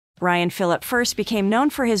Ryan Phillippe first became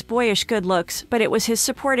known for his boyish good looks, but it was his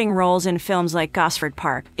supporting roles in films like Gosford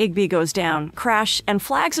Park, Igby Goes Down, Crash, and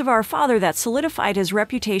Flags of Our Father that solidified his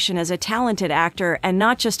reputation as a talented actor and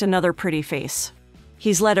not just another pretty face.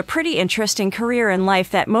 He's led a pretty interesting career in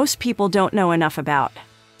life that most people don't know enough about.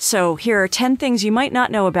 So, here are 10 things you might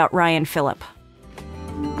not know about Ryan Phillippe.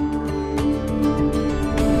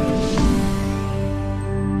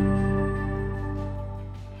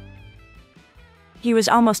 He was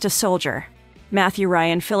almost a soldier. Matthew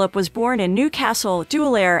Ryan Phillippe was born in Newcastle,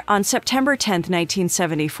 Doualaire, on September 10,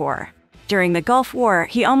 1974. During the Gulf War,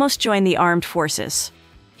 he almost joined the armed forces.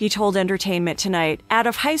 He told Entertainment Tonight, "Out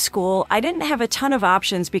of high school, I didn't have a ton of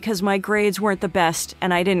options because my grades weren't the best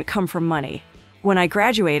and I didn't come from money. When I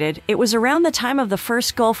graduated, it was around the time of the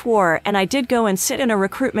first Gulf War and I did go and sit in a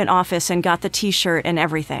recruitment office and got the t-shirt and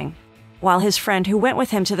everything." While his friend who went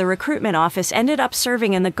with him to the recruitment office ended up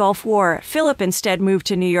serving in the Gulf War, Phillippe instead moved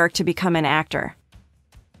to New York to become an actor.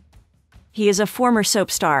 He is a former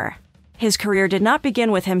soap star. His career did not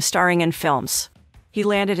begin with him starring in films. He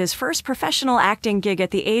landed his first professional acting gig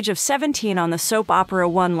at the age of 17 on the soap opera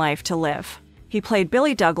One Life to Live. He played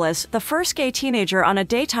Billy Douglas, the first gay teenager on a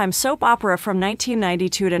daytime soap opera from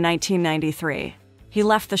 1992 to 1993. He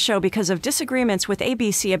left the show because of disagreements with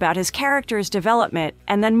ABC about his character's development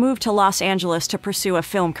and then moved to Los Angeles to pursue a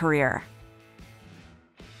film career.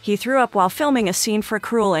 He threw up while filming a scene for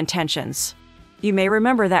Cruel Intentions. You may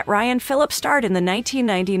remember that Ryan Phillippe starred in the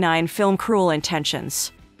 1999 film Cruel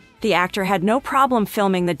Intentions. The actor had no problem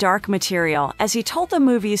filming the dark material, as he told the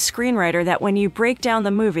movie's screenwriter that when you break down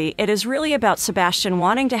the movie, it is really about Sebastian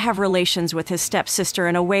wanting to have relations with his stepsister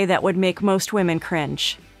in a way that would make most women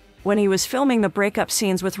cringe. When he was filming the breakup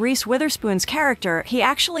scenes with Reese Witherspoon's character, he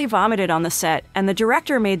actually vomited on the set, and the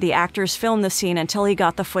director made the actors film the scene until he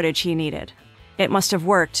got the footage he needed. It must have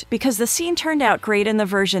worked, because the scene turned out great in the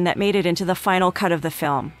version that made it into the final cut of the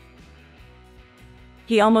film.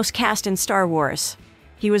 He almost cast in Star Wars.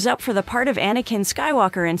 He was up for the part of Anakin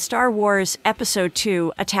Skywalker in Star Wars Episode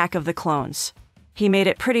II: Attack of the Clones. He made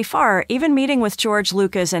it pretty far, even meeting with George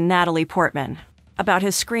Lucas and Natalie Portman. About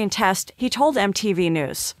his screen test, he told MTV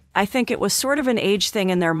News, "I think it was sort of an age thing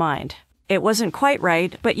in their mind. It wasn't quite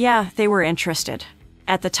right, but yeah, they were interested."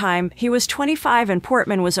 At the time, he was 25 and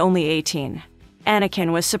Portman was only 18.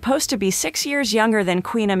 Anakin was supposed to be 6 years younger than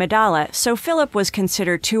Queen Amidala, so Phillippe was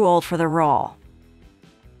considered too old for the role.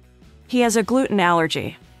 He has a gluten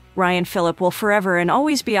allergy. Ryan Phillippe will forever and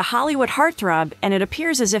always be a Hollywood heartthrob, and it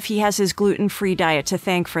appears as if he has his gluten-free diet to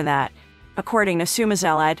thank for that. According to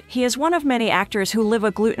Sumazelad, he is one of many actors who live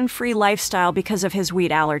a gluten-free lifestyle because of his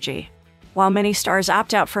wheat allergy. While many stars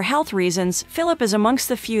opt out for health reasons, Phillippe is amongst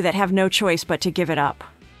the few that have no choice but to give it up.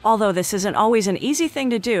 Although this isn't always an easy thing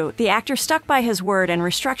to do, the actor stuck by his word and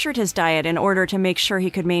restructured his diet in order to make sure he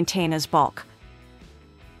could maintain his bulk.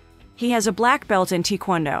 He has a black belt in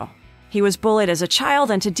Taekwondo. He was bullied as a child,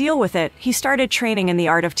 and to deal with it, he started training in the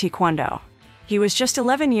art of Taekwondo. He was just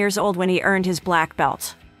 11 years old when he earned his black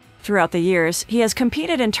belt. Throughout the years, he has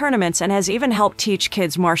competed in tournaments and has even helped teach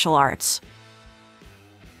kids martial arts.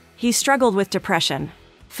 He struggled with depression.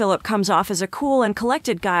 Phillippe comes off as a cool and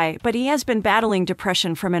collected guy, but he has been battling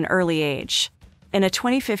depression from an early age. In a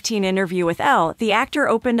 2015 interview with Elle, the actor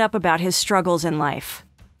opened up about his struggles in life.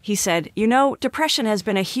 He said, "You know, depression has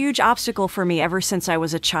been a huge obstacle for me ever since I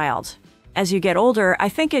was a child. As you get older, I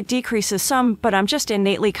think it decreases some, but I'm just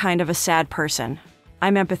innately kind of a sad person.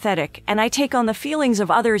 I'm empathetic, and I take on the feelings of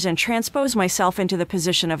others and transpose myself into the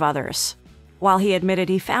position of others." While he admitted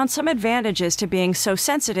he found some advantages to being so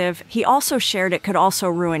sensitive, he also shared it could also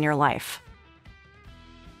ruin your life.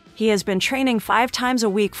 He has been training 5 times a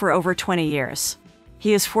week for over 20 years.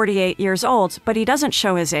 He is 48 years old, but he doesn't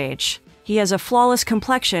show his age. He has a flawless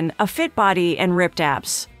complexion, a fit body, and ripped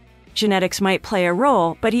abs. Genetics might play a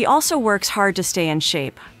role, but he also works hard to stay in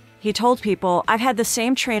shape. He told People, "I've had the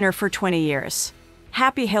same trainer for 20 years.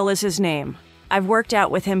 Happy Hill is his name. I've worked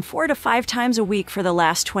out with him 4 to 5 times a week for the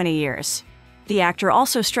last 20 years. The actor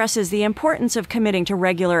also stresses the importance of committing to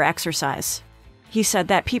regular exercise. He said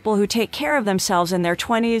that people who take care of themselves in their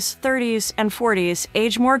 20s, 30s, and 40s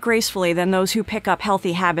age more gracefully than those who pick up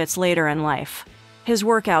healthy habits later in life. His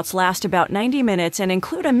workouts last about 90 minutes and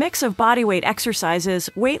include a mix of bodyweight exercises,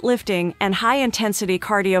 weightlifting, and high-intensity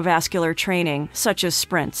cardiovascular training, such as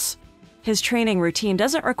sprints. His training routine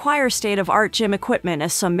doesn't require state-of-the-art gym equipment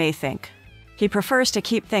as some may think. He prefers to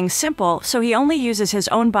keep things simple, so he only uses his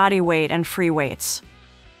own body weight and free weights.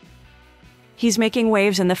 He's making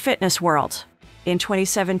waves in the fitness world. In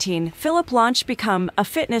 2017, Phillippe launched Become, a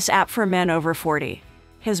fitness app for men over 40.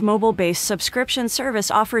 His mobile-based subscription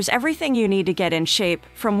service offers everything you need to get in shape,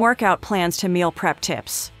 from workout plans to meal prep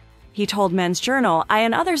tips. He told Men's Journal, "I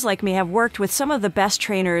and others like me have worked with some of the best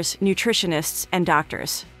trainers, nutritionists, and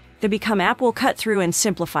doctors. The Become app will cut through and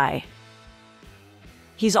simplify."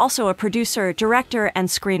 He's also a producer, director, and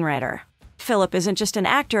screenwriter. Phillippe isn't just an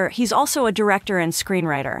actor, he's also a director and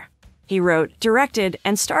screenwriter. He wrote, directed,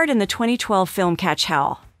 and starred in the 2012 film Catch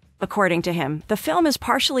Hell. According to him, the film is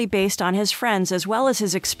partially based on his friends as well as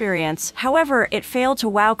his experience. However, it failed to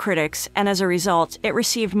wow critics, and as a result, it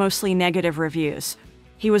received mostly negative reviews.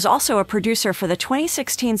 He was also a producer for the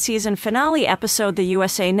 2016 season finale episode The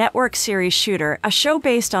USA Network series Shooter, a show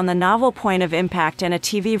based on the novel Point of Impact and a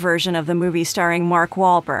TV version of the movie starring Mark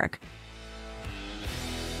Wahlberg.